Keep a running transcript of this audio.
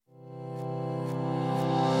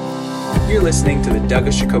You're listening to the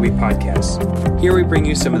Douglas Jacoby Podcast. Here we bring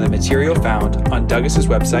you some of the material found on Douglas's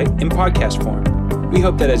website in podcast form. We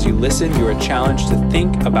hope that as you listen, you are challenged to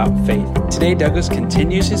think about faith. Today, Douglas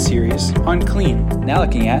continues his series on clean, now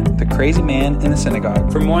looking at the crazy man in the synagogue.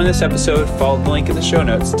 For more on this episode, follow the link in the show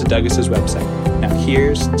notes to Douglas's website. Now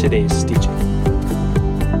here's today's teaching.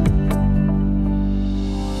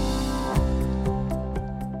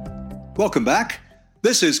 Welcome back.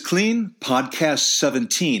 This is Clean Podcast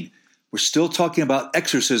 17. We're still talking about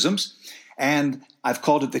exorcisms, and I've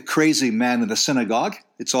called it the crazy man in the synagogue.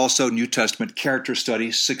 It's also New Testament Character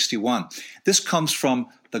Study 61. This comes from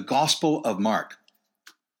the Gospel of Mark.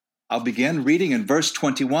 I'll begin reading in verse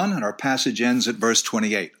 21, and our passage ends at verse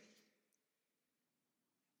 28.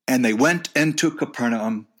 And they went into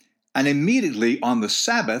Capernaum, and immediately on the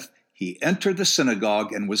Sabbath he entered the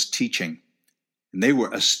synagogue and was teaching. And they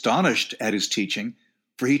were astonished at his teaching,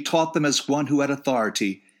 for he taught them as one who had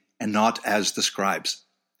authority and not as the scribes.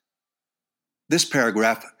 This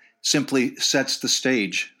paragraph simply sets the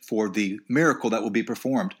stage for the miracle that will be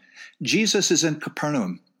performed. Jesus is in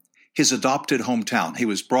Capernaum, his adopted hometown. He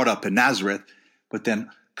was brought up in Nazareth, but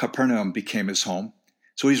then Capernaum became his home.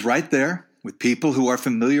 So he's right there with people who are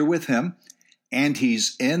familiar with him, and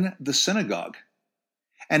he's in the synagogue.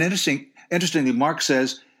 And interestingly, Mark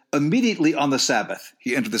says, immediately on the Sabbath,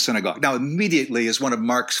 he entered the synagogue. Now, immediately is one of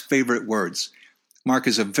Mark's favorite words. Mark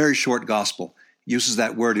is a very short gospel, uses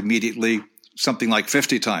that word immediately something like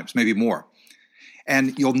 50 times, maybe more.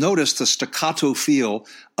 And you'll notice the staccato feel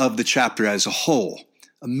of the chapter as a whole.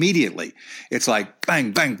 Immediately, it's like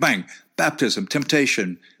bang, bang, bang, baptism,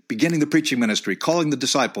 temptation, beginning the preaching ministry, calling the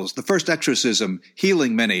disciples, the first exorcism,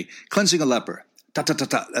 healing many, cleansing a leper. Ta, ta, ta,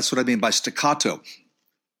 ta. That's what I mean by staccato.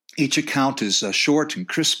 Each account is short and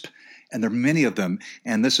crisp, and there are many of them,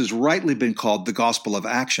 and this has rightly been called the gospel of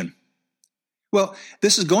action. Well,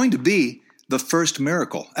 this is going to be the first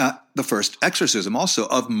miracle, the first exorcism also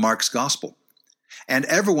of Mark's gospel. And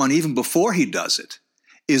everyone, even before he does it,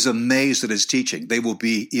 is amazed at his teaching. They will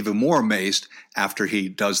be even more amazed after he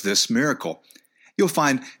does this miracle. You'll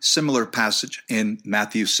find similar passage in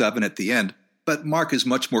Matthew 7 at the end, but Mark is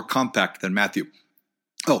much more compact than Matthew.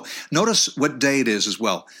 Oh, notice what day it is as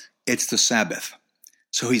well. It's the Sabbath.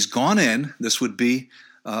 So he's gone in. This would be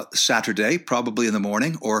Saturday, probably in the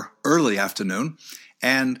morning or early afternoon.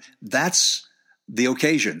 And that's the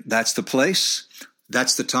occasion. That's the place.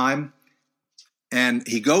 That's the time. And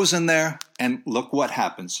he goes in there, and look what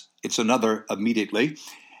happens. It's another immediately.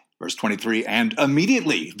 Verse 23, and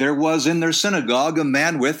immediately there was in their synagogue a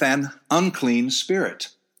man with an unclean spirit.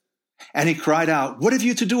 And he cried out, "What have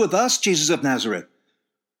you to do with us, Jesus of Nazareth?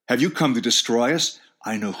 Have you come to destroy us?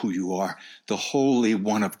 I know who you are, the Holy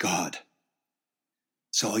One of God."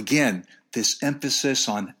 So again, this emphasis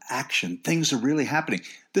on action. Things are really happening.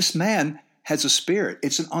 This man has a spirit.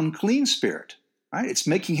 It's an unclean spirit, right? It's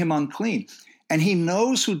making him unclean. And he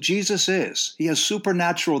knows who Jesus is. He has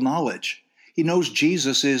supernatural knowledge. He knows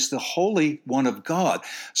Jesus is the Holy One of God,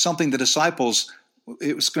 something the disciples,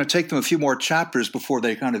 it was going to take them a few more chapters before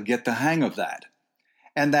they kind of get the hang of that.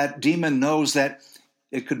 And that demon knows that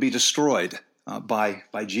it could be destroyed by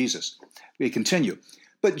Jesus. We continue.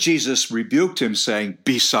 But Jesus rebuked him, saying,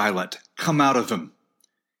 "Be silent, come out of him."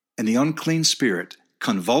 And the unclean spirit,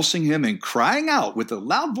 convulsing him and crying out with a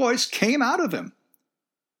loud voice, came out of him.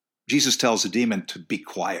 Jesus tells the demon to be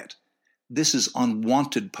quiet. This is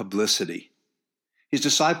unwanted publicity. His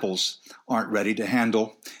disciples aren't ready to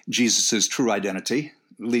handle Jesus' true identity,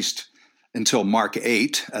 at least until Mark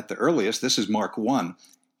 8 at the earliest. This is Mark 1.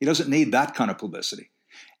 He doesn't need that kind of publicity.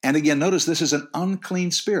 And again, notice this is an unclean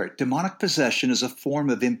spirit. Demonic possession is a form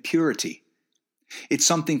of impurity. It's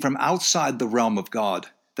something from outside the realm of God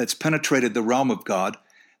that's penetrated the realm of God.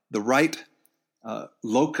 The right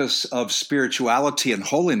locus of spirituality and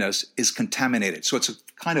holiness is contaminated. So it's a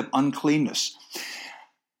kind of uncleanness.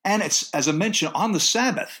 And it's, as I mentioned, on the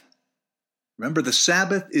Sabbath. Remember, the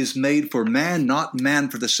Sabbath is made for man, not man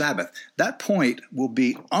for the Sabbath. That point will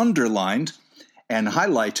be underlined and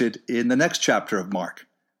highlighted in the next chapter of Mark.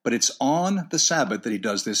 But it's on the Sabbath that he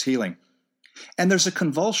does this healing. And there's a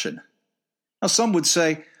convulsion. Now, some would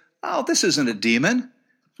say, oh, this isn't a demon.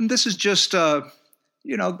 This is just,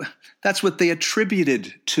 that's what they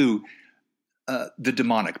attributed to the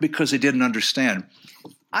demonic because they didn't understand.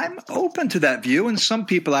 I'm open to that view, and some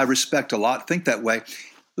people I respect a lot think that way.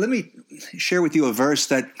 Let me share with you a verse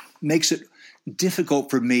that makes it difficult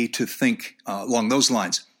for me to think along those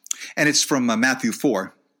lines. And it's from Matthew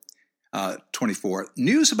 4. 24.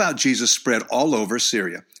 News about Jesus spread all over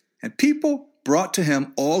Syria, and people brought to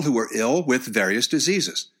him all who were ill with various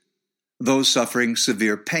diseases, those suffering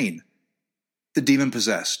severe pain, the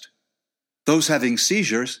demon-possessed, those having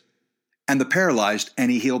seizures, and the paralyzed,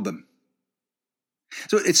 and he healed them.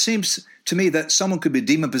 So it seems to me that someone could be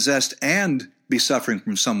demon-possessed and be suffering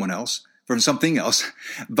from something else.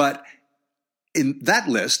 But in that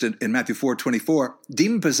list, in Matthew 4:24,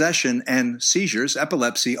 demon possession and seizures,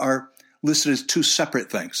 epilepsy, are listed as two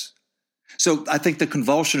separate things. So I think the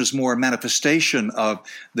convulsion is more a manifestation of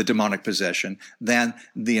the demonic possession than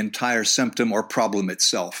the entire symptom or problem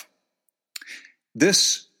itself.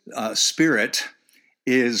 This spirit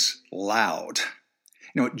is loud.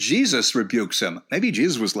 Jesus rebukes him. Maybe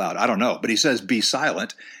Jesus was loud. I don't know. But he says, be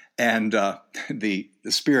silent. And the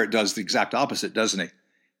spirit does the exact opposite, doesn't he?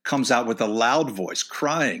 Comes out with a loud voice,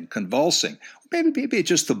 crying, convulsing. Maybe it's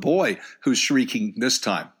just the boy who's shrieking this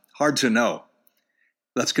time. Hard to know.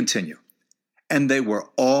 Let's continue. And they were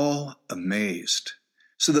all amazed,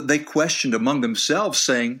 so that they questioned among themselves,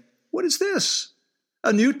 saying, what is this?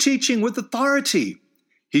 A new teaching with authority.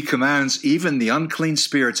 He commands even the unclean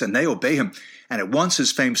spirits, and they obey him. And at once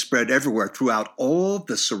his fame spread everywhere throughout all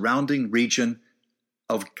the surrounding region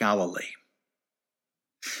of Galilee.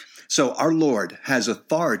 So our Lord has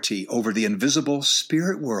authority over the invisible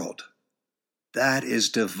spirit world. That is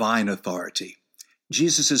divine authority.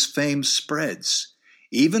 Jesus' fame spreads,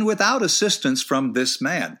 even without assistance from this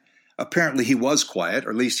man. Apparently he was quiet,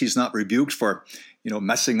 or at least he's not rebuked for,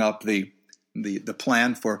 messing up the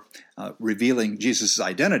plan for revealing Jesus'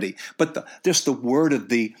 identity. But just the word of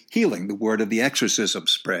the healing, the word of the exorcism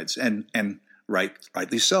spreads, and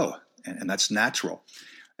rightly so, and that's natural.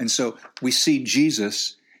 And so we see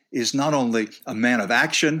Jesus is not only a man of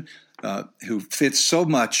action who fits so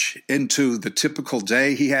much into the typical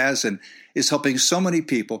day he has and is helping so many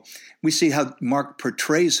people. We see how Mark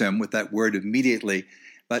portrays him with that word immediately.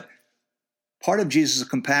 But part of Jesus'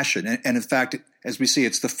 compassion, and in fact, as we see,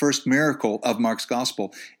 it's the first miracle of Mark's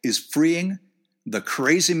gospel, is freeing the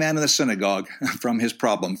crazy man in the synagogue from his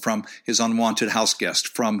problem, from his unwanted house guest,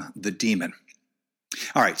 from the demon.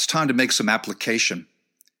 All right, it's time to make some application.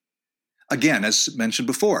 Again, as mentioned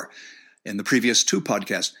before in the previous two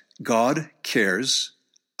podcasts, God cares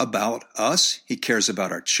about us. He cares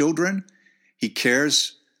about our children. He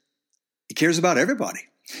cares about everybody.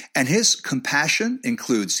 And his compassion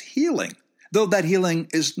includes healing, though that healing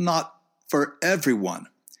is not for everyone.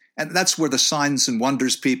 And that's where the signs and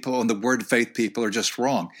wonders people and the word faith people are just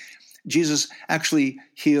wrong. Jesus actually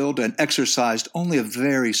healed and exorcised only a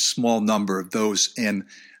very small number of those in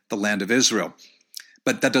the land of Israel.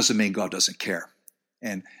 But that doesn't mean God doesn't care.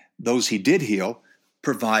 And those he did heal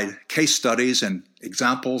provide case studies and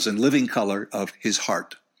examples and living color of his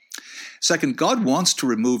heart. Second, God wants to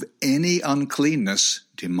remove any uncleanness,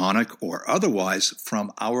 demonic or otherwise,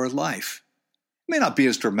 from our life. It may not be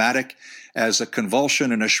as dramatic as a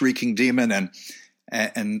convulsion and a shrieking demon,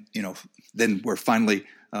 and then we're finally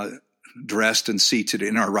dressed and seated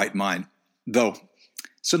in our right mind. Though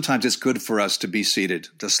sometimes it's good for us to be seated,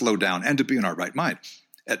 to slow down, and to be in our right mind,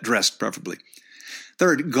 dressed preferably.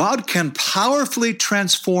 Third, God can powerfully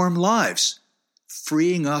transform lives,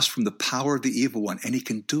 freeing us from the power of the evil one, and he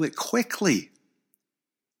can do it quickly.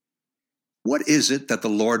 What is it that the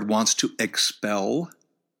Lord wants to expel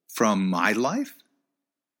from my life?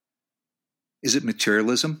 Is it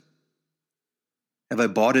materialism? Have I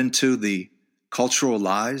bought into the cultural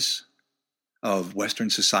lies of Western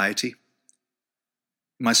society?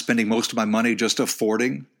 Am I spending most of my money just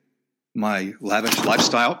affording my lavish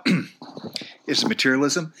lifestyle? Is it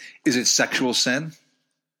materialism? Is it sexual sin?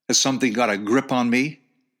 Has something got a grip on me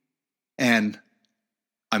and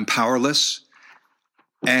I'm powerless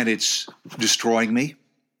and it's destroying me?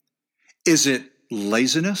 Is it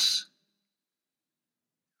laziness?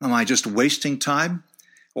 Am I just wasting time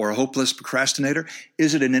or a hopeless procrastinator?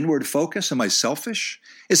 Is it an inward focus? Am I selfish?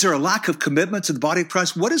 Is there a lack of commitment to the body of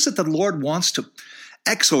Christ? What is it the Lord wants to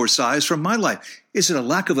exorcise from my life? Is it a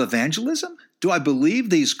lack of evangelism? Do I believe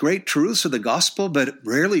these great truths of the gospel but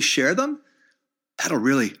rarely share them? That'll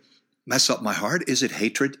really mess up my heart. Is it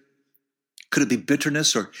hatred? Could it be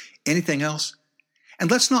bitterness or anything else? And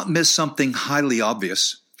let's not miss something highly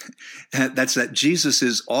obvious. That's that Jesus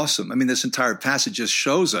is awesome. I mean, this entire passage just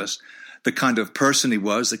shows us the kind of person he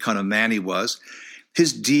was, the kind of man he was.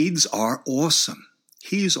 His deeds are awesome.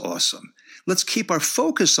 He's awesome. Let's keep our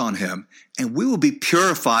focus on him, and we will be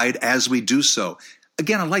purified as we do so.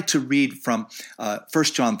 Again, I'd like to read from 1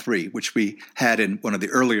 John 3, which we had in one of the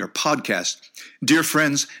earlier podcasts. Dear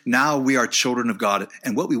friends, now we are children of God,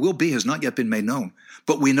 and what we will be has not yet been made known.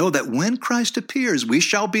 But we know that when Christ appears, we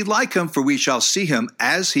shall be like him, for we shall see him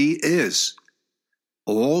as he is.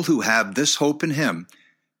 All who have this hope in him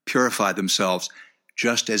purify themselves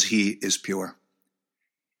just as he is pure.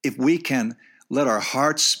 If we can Let our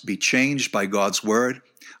hearts be changed by God's word,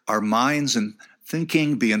 our minds and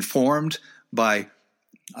thinking be informed by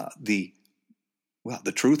the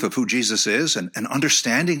truth of who Jesus is and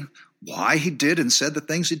understanding why he did and said the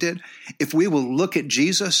things he did. If we will look at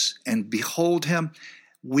Jesus and behold him,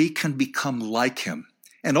 we can become like him.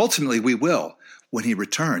 And ultimately we will when he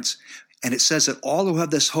returns. And it says that all who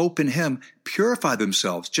have this hope in him purify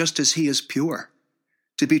themselves just as he is pure.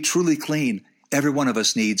 To be truly clean, every one of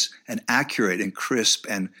us needs an accurate and crisp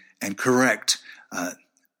and correct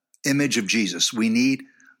image of Jesus. We need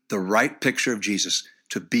the right picture of Jesus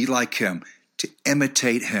to be like him, to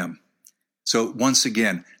imitate him. So once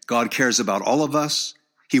again, God cares about all of us.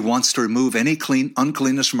 He wants to remove any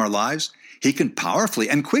uncleanness from our lives. He can powerfully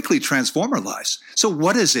and quickly transform our lives. So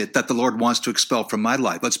what is it that the Lord wants to expel from my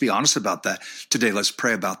life? Let's be honest about that. Today, let's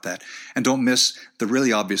pray about that. And don't miss the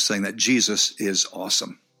really obvious thing that Jesus is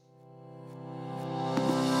awesome.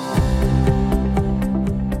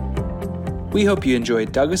 We hope you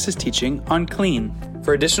enjoyed Douglas's teaching on clean.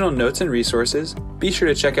 For additional notes and resources, be sure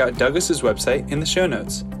to check out Douglas's website in the show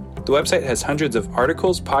notes. The website has hundreds of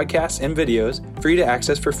articles, podcasts, and videos for you to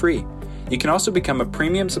access for free. You can also become a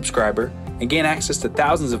premium subscriber and gain access to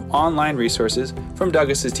thousands of online resources from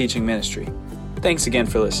Douglas's teaching ministry. Thanks again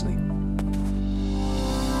for listening.